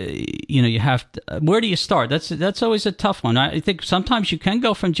 you have to, where do you start? That's always a tough one. I think sometimes you can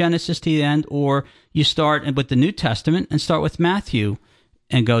go from Genesis to the end, or you start with the New Testament and start with Matthew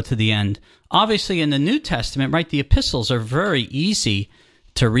and go to the end. Obviously, in the New Testament, right, the epistles are very easy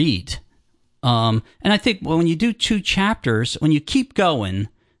to read. And I think when you do 2 chapters, when you keep going,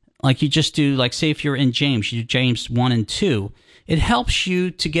 like you just do, like say if you're in James, you do James 1 and 2, it helps you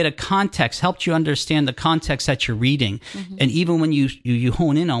to get a context, helps you understand the context that you're reading. Mm-hmm. And even when you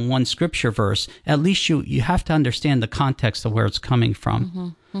hone in on one scripture verse, at least you have to understand the context of where it's coming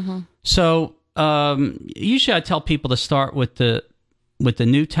from. Mm-hmm. Mm-hmm. So usually I tell people to start with the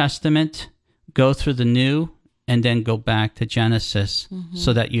New Testament, go through the New, and then go back to Genesis,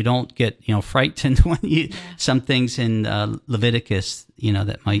 so that you don't get frightened when some things in Leviticus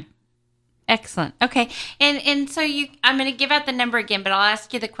that might. Excellent. Okay. And so I'm going to give out the number again, but I'll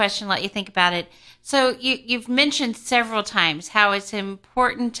ask you the question, let you think about it. So you've mentioned several times how it's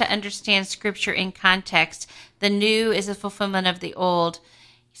important to understand Scripture in context. The new is a fulfillment of the old.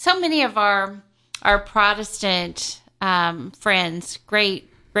 So many of our Protestant friends, great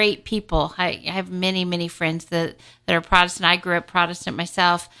people. I have many friends that are Protestant. I grew up Protestant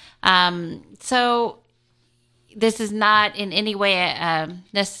myself. So this is not in any way a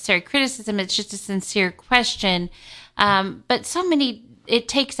necessary criticism. It's just a sincere question. But so many, it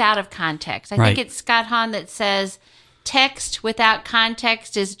takes out of context. I think it's Scott Hahn that says text without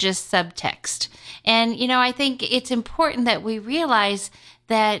context is just subtext. And, I think it's important that we realize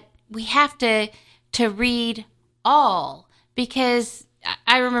that we have to read all, because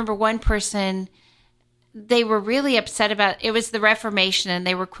I remember one person, they were really upset about it was the Reformation, and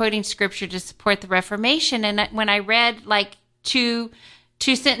they were quoting Scripture to support the Reformation. And when I read like two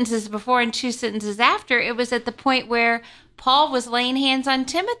sentences before and 2 sentences after, it was at the point where Paul was laying hands on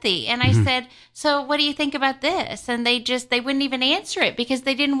Timothy. And I said, so what do you think about this? And they wouldn't even answer it because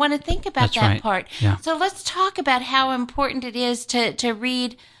they didn't want to think about that part. Yeah. So let's talk about how important it is to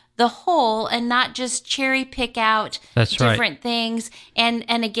read the whole and not just cherry pick out different things. And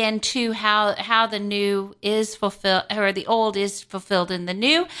again, too, how the new is fulfilled, or the old is fulfilled in the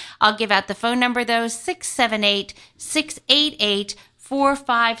new. I'll give out the phone number, though, 678-688-4549,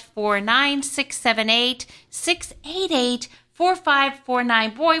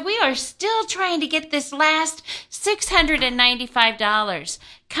 678-688-4549. Boy, we are still trying to get this last $695.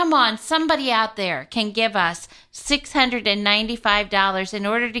 Come on, somebody out there can give us $695 in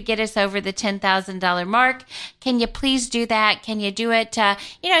order to get us over the $10,000 mark. Can you please do that? Can you do it?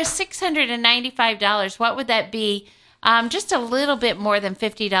 $695. What would that be? Just a little bit more than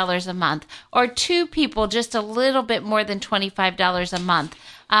 $50 a month, or 2 people, just a little bit more than $25 a month.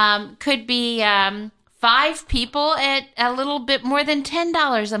 Could be 5 people at a little bit more than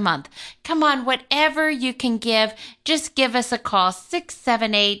 $10 a month. Come on, whatever you can give, just give us a call,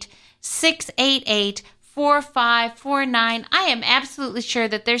 678-688-4549. 4549. I am absolutely sure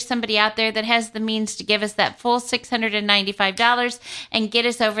that there's somebody out there that has the means to give us that full $695 and get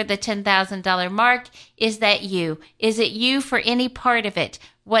us over the $10,000 mark. Is that you? Is it you for any part of it?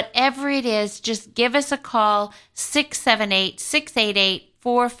 Whatever it is, just give us a call,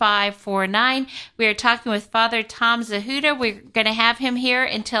 678-688-4549. We are talking with Father Tom Zahuta. We're going to have him here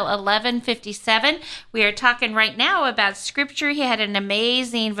until 11:57. We are talking right now about Scripture. He had an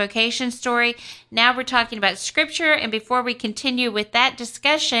amazing vocation story. Now we're talking about Scripture. And before we continue with that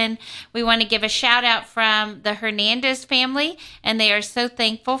discussion, we want to give a shout out from the Hernandez family. And they are so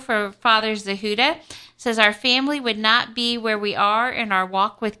thankful for Father Zahuta. Says our family would not be where we are in our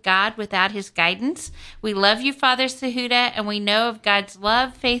walk with God without his guidance. We love you, Father Zahuta, and we know of God's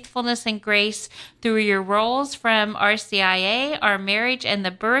love, faithfulness, and grace through your roles from RCIA, our marriage, and the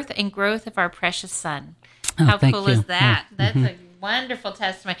birth and growth of our precious son. How cool is that? That's a wonderful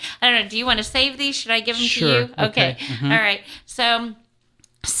testimony. I don't know. Do you want to save these? Should I give them to you? Okay. All right. So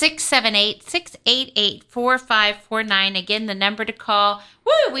 678-688-4549. Again, the number to call.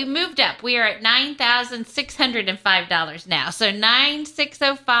 Woo, we moved up. We are at $9,605 now. So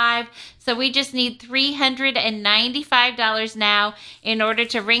 9605. So we just need $395 now in order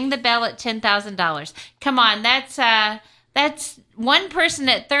to ring the bell at $10,000. Come on, that's one person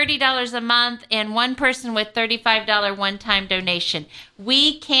at $30 a month and one person with $35 one-time donation.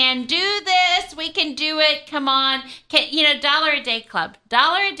 We can do this. We can do it. Come on. Dollar a Day Club.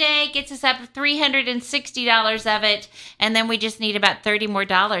 Dollar a day gets us up $360 of it, and then we just need about $30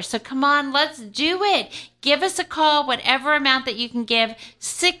 more. So come on, let's do it. Give us a call, whatever amount that you can give,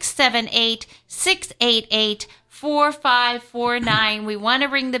 678-688-4549. We want to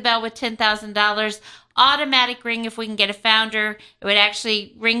ring the bell with $10,000. Automatic ring if we can get a founder. It would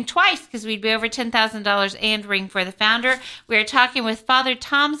actually ring twice because we'd be over $10,000 and ring for the founder. We are talking with Father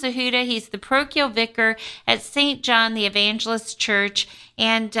Tom Zahuta. He's the parochial vicar at St. John the Evangelist Church.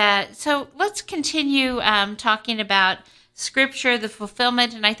 And so let's continue talking about Scripture, the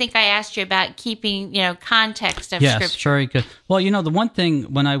fulfillment. And I think I asked you about keeping, context of Scripture. Yes, very good. Well, the one thing,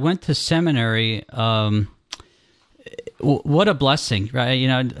 when I went to seminary, what a blessing,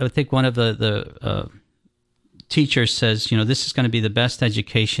 right? I think one of the teacher says, this is going to be the best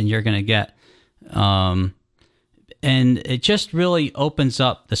education you're going to get. And it just really opens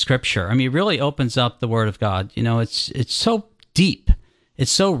up the Scripture. I mean, it really opens up the Word of God. It's so deep. It's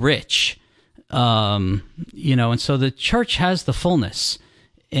so rich. And so the church has the fullness.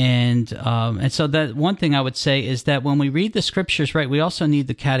 And so that one thing I would say is that when we read the Scriptures, right, we also need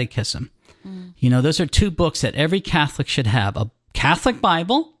the catechism. Those are two books that every Catholic should have. A Catholic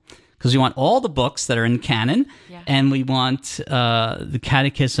Bible, because we want all the books that are in canon, and we want the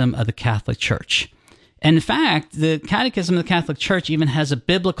Catechism of the Catholic Church. And in fact, the Catechism of the Catholic Church even has a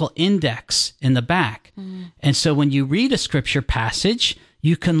biblical index in the back. And so when you read a Scripture passage,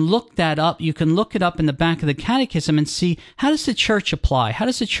 you can look that up. You can look it up in the back of the Catechism and see, how does the Church apply? How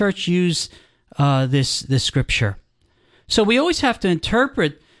does the Church use this Scripture? So we always have to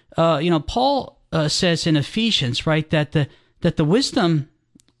interpret. Paul says in Ephesians, right, that the wisdom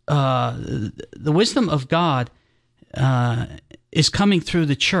of God is coming through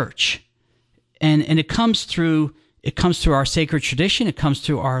the church, and it comes through our sacred tradition, it comes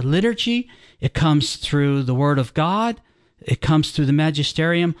through our liturgy, it comes through the Word of God, it comes through the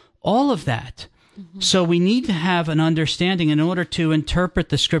magisterium, all of that. So we need to have an understanding in order to interpret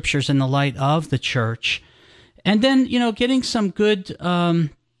the Scriptures in the light of the church, and then getting some good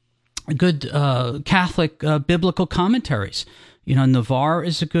Catholic biblical commentaries. Navarre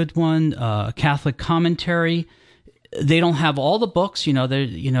is a good one. Catholic commentary. They don't have all the books.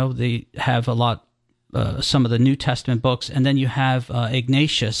 They have a lot. Some of the New Testament books, and then you have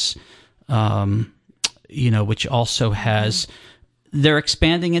Ignatius. Which also has. They're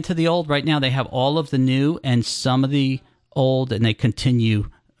expanding into the old right now. They have all of the new and some of the old, and they continue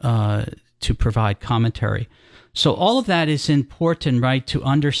to provide commentary. So all of that is important, right, to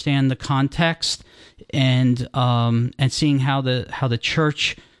understand the context and seeing how the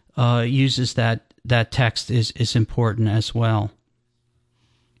church uses that text is important as well.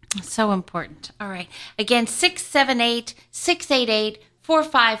 So important. All right. Again,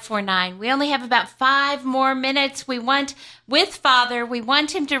 678-688-4549. We only have about 5 more minutes. We want him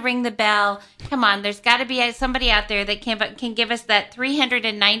to ring the bell. Come on, there's got to be somebody out there that can give us that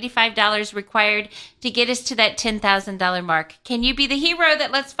 $395 required to get us to that $10,000 mark. Can you be the hero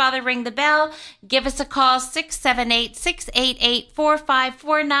that lets Father ring the bell? Give us a call,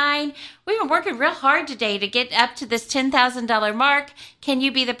 678-688-4549. We've been working real hard today to get up to this $10,000 mark. Can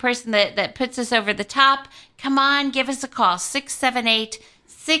you be the person that puts us over the top? Come on, give us a call,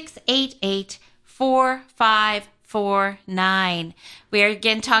 678-688-4549. 4549. We are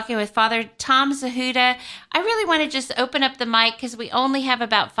again talking with Father Tom Zahuta. I really want to just open up the mic because we only have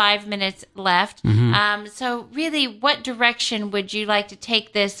about 5 minutes left. So really, what direction would you like to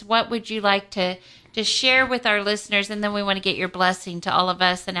take this? What would you like to share with our listeners? And then we want to get your blessing to all of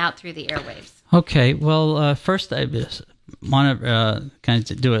us and out through the airwaves. Okay. Well, first I want to kind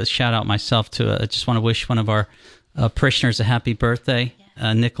of do a shout out myself to. I just want to wish one of our parishioners a happy birthday,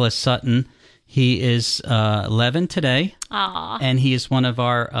 Nicholas Sutton. He is 11 today. Aww. And he is one of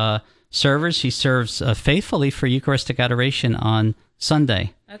our servers. He serves faithfully for Eucharistic Adoration on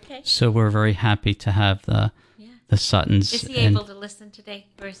Sunday. Okay. So we're very happy to have the Suttons. Is he able to listen today,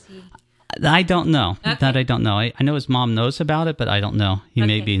 or is he? I don't know. Okay. That I don't know. I know his mom knows about it, but I don't know. He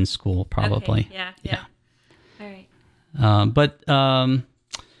may be in school, probably. Okay. Yeah. All right.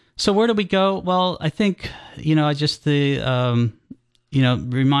 So where do we go? Well, I think, just the,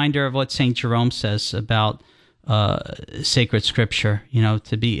 reminder of what St. Jerome says about sacred scripture,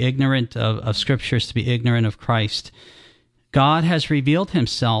 to be ignorant of scriptures, to be ignorant of Christ. God has revealed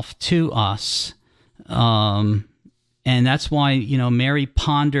himself to us. And that's why, Mary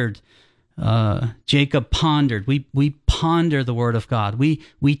pondered, Jacob pondered. We ponder the word of God.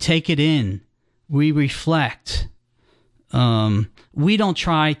 We take it in. We reflect. We don't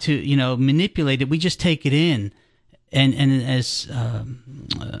try to, manipulate it. We just take it in. And as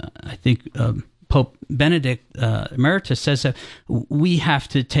I think Pope Benedict Emeritus says, that we have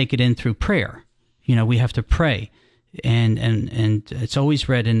to take it in through prayer. We have to pray. And it's always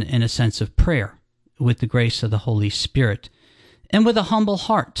read in a sense of prayer with the grace of the Holy Spirit. And with a humble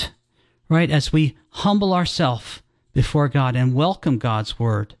heart, right? As we humble ourselves before God and welcome God's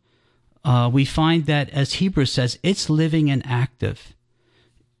word, we find that, as Hebrews says, it's living and active.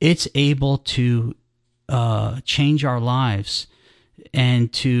 It's able to change our lives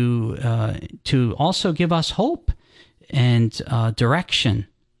and to also give us hope and direction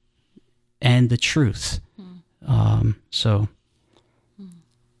and the truth.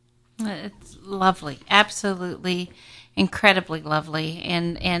 It's lovely, absolutely incredibly lovely,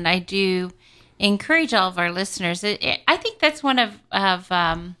 and I do encourage all of our listeners. I think that's one of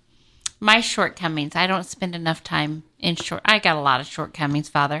my shortcomings. I don't spend enough time in I got a lot of shortcomings,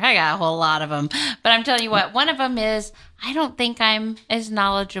 Father. I got a whole lot of them. But I'm telling you what, one of them is I don't think I'm as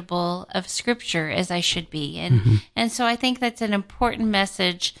knowledgeable of Scripture as I should be. And so I think that's an important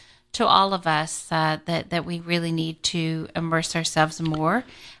message to all of us, that we really need to immerse ourselves more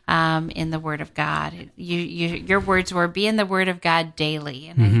in the Word of God. Your words were, be in the Word of God daily.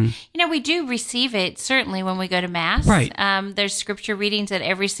 And we do receive it certainly when we go to Mass. Right. There's Scripture readings at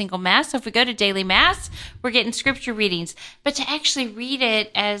every single Mass. So if we go to daily Mass, we're getting Scripture readings. But to actually read it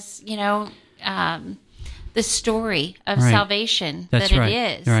as, the story of salvation That's that right.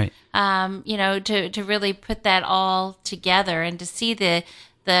 it is. Right. To really put that all together and to see the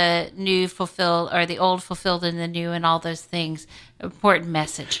new fulfilled, or the old fulfilled in the new, and all those things. Important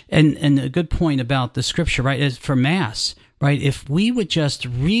message. And a good point about the scripture, right, is for Mass, right? If we would just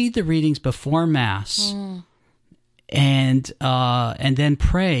read the readings before Mass and then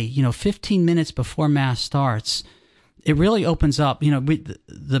pray, 15 minutes before Mass starts, it really opens up.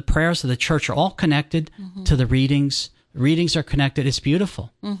 The prayers of the church are all connected to the readings. The readings are connected. It's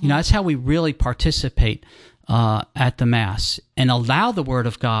beautiful. That's how we really participate at the Mass and allow the Word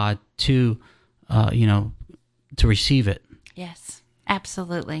of God to receive it. Yes,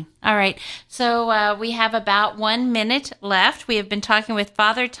 absolutely. All right. So we have about 1 minute left. We have been talking with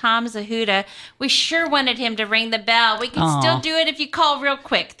Father Tom Zahuta. We sure wanted him to ring the bell. We can still do it if you call real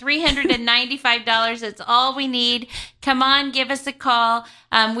quick. $395. It's all we need. Come on, give us a call.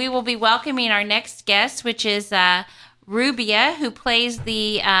 We will be welcoming our next guest, which is Rubia, who plays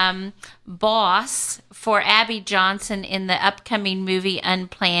the boss for Abby Johnson in the upcoming movie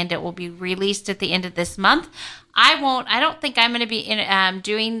Unplanned. It will be released at the end of this month. I don't think I'm going to be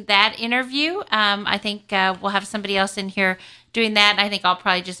doing that interview. I think we'll have somebody else in here doing that. I think I'll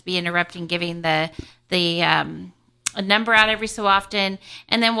probably just be interrupting, giving the a number out every so often.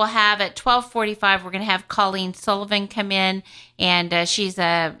 And then we'll have at 12:45, we're going to have Colleen Sullivan come in, and she's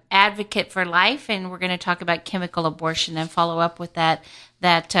a advocate for life, and we're going to talk about chemical abortion and follow up with that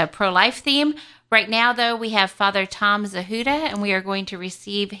pro-life theme. Right now, though, we have Father Tom Zahuta, and we are going to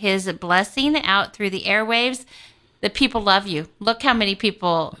receive his blessing out through the airwaves. The people love you. Look how many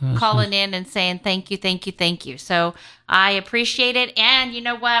people calling in and saying thank you, thank you, thank you. So I appreciate it. And you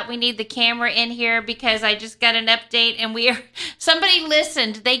know what? We need the camera in here because I just got an update, and somebody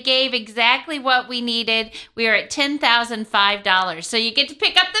listened. They gave exactly what we needed. We are at $10,005. So you get to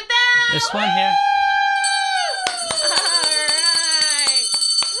pick up the bell. This one here. All right.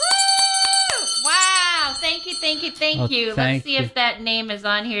 Woo! Wow. Oh, you. thank Let's see you. if that name is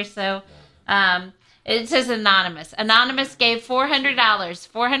on here. So, it says anonymous. Anonymous gave $400.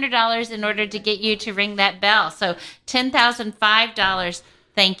 $400 in order to get you to ring that bell. So $10,005.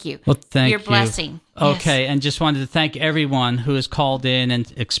 Thank you. Well, thank Your you. blessing. Okay, Yes. and just wanted to thank everyone who has called in and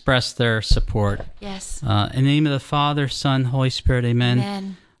expressed their support. Yes. In the name of the Father, Son, Holy Spirit, amen.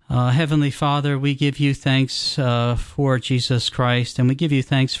 Amen. Heavenly Father, we give you thanks for Jesus Christ, and we give you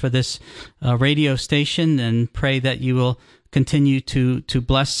thanks for this radio station, and pray that you will continue to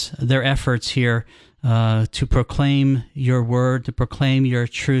bless their efforts here to proclaim your word, to proclaim your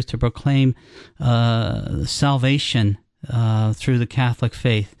truth, to proclaim salvation through the Catholic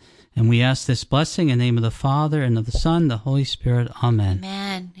faith. And we ask this blessing in the name of the Father, and of the Son, the Holy Spirit. Amen.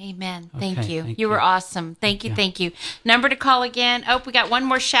 Amen. Amen. Okay, Thank you. thank You were you. awesome. Thank you. Thank you. Number to call again. Oh, we got one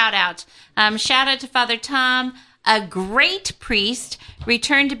more shout out. Shout out to Father Tom, a great priest,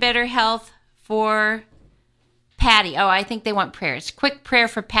 returned to better health for Patty. Oh, I think they want prayers. Quick prayer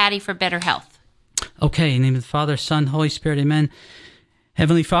for Patty for better health. Okay, in the name of the Father, Son, Holy Spirit, amen.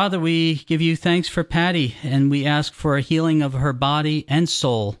 Heavenly Father, we give you thanks for Patty, and we ask for a healing of her body and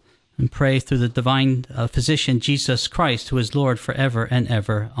soul, and pray through the divine physician, Jesus Christ, who is Lord forever and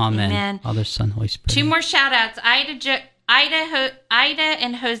ever. Amen. Amen. Father, Son, Holy Spirit. Two more shout outs. Ida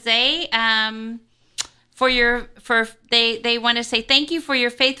and Jose, they want to say thank you for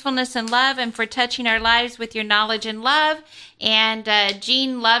your faithfulness and love, and for touching our lives with your knowledge and love. And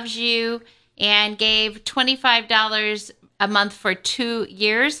Jean loves you and gave $25 a month for 2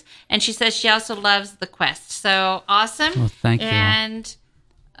 years, and she says she also loves the quest. So awesome. Well, thank you. And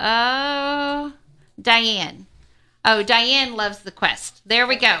Diane loves the quest. There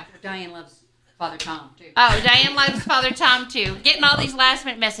we go. Diane loves Father Tom, too. Oh, Diane loves Father Tom, too. Getting all these last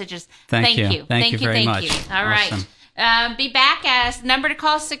minute messages. Thank you. Thank you very much. All right. Awesome. Be back as number to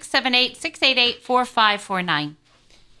call 678-688-4549.